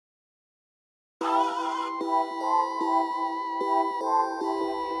And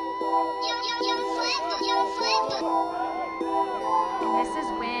this is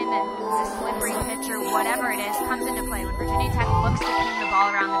when the slippery pitch or whatever it is comes into play, when Virginia Tech looks to ping the ball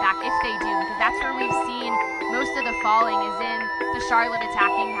around the back, if they do, because that's where we've seen most of the falling is in the Charlotte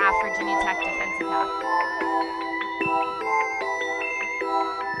attacking half, Virginia Tech defensive half.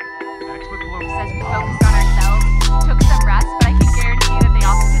 Just as we focused on ourselves, took some rest, but I can guarantee that they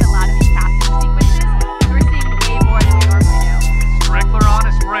also did a lot of these passing sequences. So we're seeing way more than we normally do. Strickler on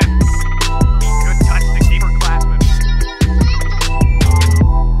a sprint. Good touch to keeper Classman.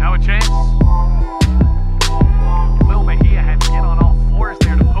 Now a chance. Will Mejia had to get on all fours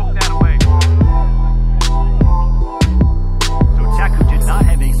there to poke that away. So Tech, who did not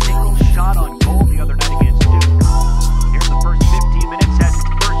have a single shot on goal the other night against Duke, here in the first 15 minutes has its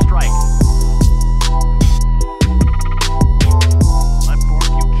first strike. Left for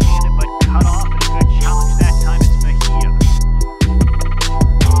Buchanan, but cut off, and a good challenge that time. It's Mejia.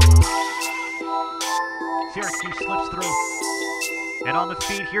 Syracuse slips through. And on the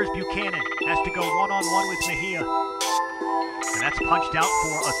feed, here's Buchanan. Has to go one-on-one with Mejia. And that's punched out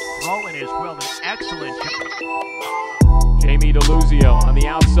for a throw-in as well. An excellent jump. Jamie DeLuzio on the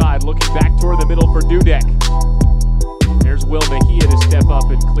outside, looking back toward the middle for Dudek. There's Will Mejia to step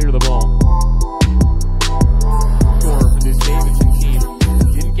up and clear the ball. For this Davidson team,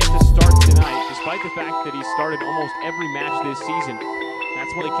 didn't get the start tonight, despite the fact that he started almost every match this season.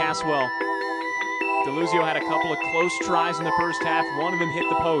 That's Willie Caswell. DeLuzio had a couple of close tries in the first half. One of them hit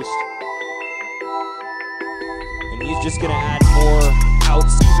the post. And he's just going to add more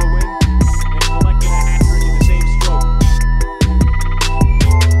outs. He's a win and collected a hat trick in the same stroke.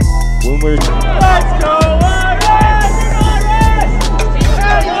 When we're... Let's go!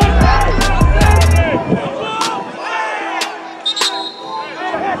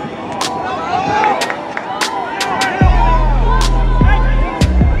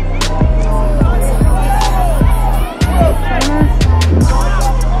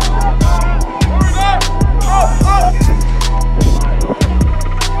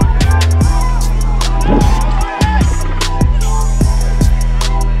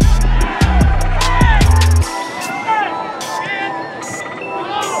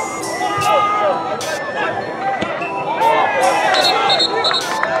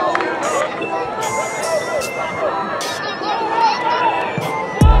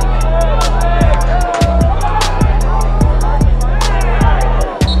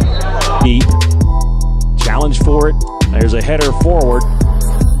 Deep. Challenge for it. There's a header forward.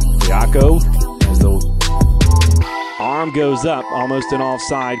 Diaco, as the arm goes up, almost an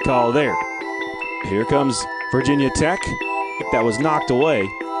offside call there. Here comes Virginia Tech. That was knocked away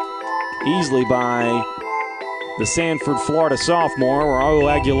easily by the Sanford, Florida sophomore, Raul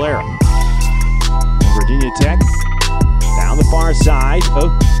Aguilera. And Virginia Tech down the far side.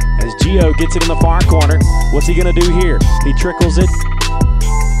 Oh, as Gio gets it in the far corner. What's he going to do here? He trickles it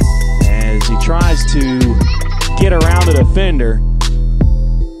as he tries to get around the defender.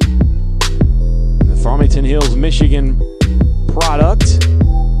 The Farmington Hills, Michigan product,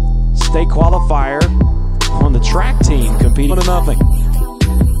 state qualifier on the track team, competing 1-0.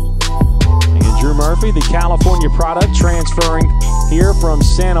 And Drew Murphy, the California product, transferring here from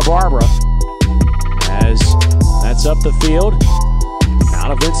Santa Barbara, as that's up the field. Now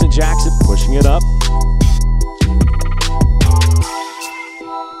to Vincent Jackson, pushing it up.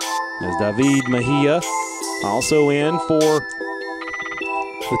 As David Mejia also in for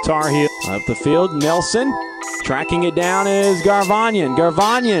the Tar Heel. Up the field, Nelson tracking it down is Garvanyan.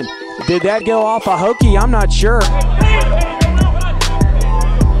 Garvanyan, did that go off a hokey? I'm not sure.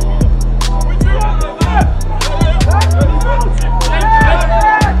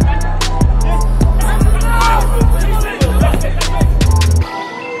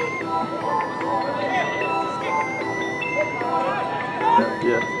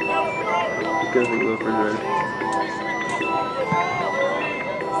 Yeah. Just gotta think of the refrigerator.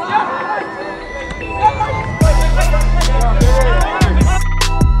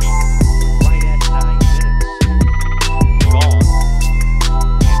 Right at 9 minutes. Gone.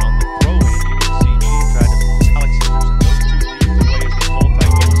 And on the throw-in, UNCG tried to Alex Henderson. Those two leads the way as the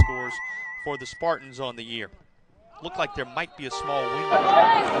multi-goal scores for the Spartans on the year. Looked like there might be a small window.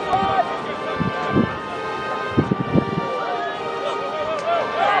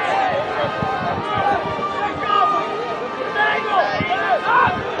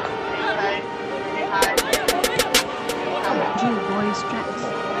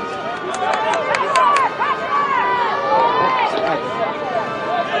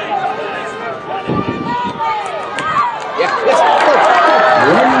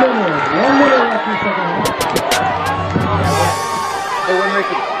 One minute left in the second half.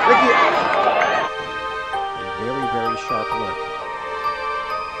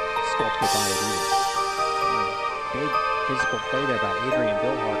 tactical play there by Adrian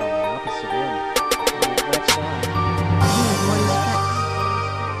Billhart on the opposite end, on the left side.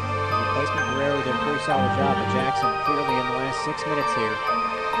 Replacement Guerrero did a pretty solid job, but Jackson clearly in the last 6 minutes here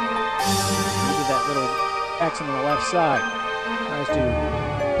needed that little Jackson on the left side. Tries to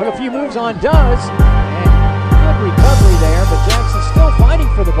put a few moves on, does, and good recovery there, but Jackson's still fighting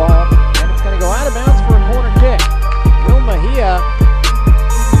for the ball, and it's going to go out of bounds for a corner kick. Will Mejia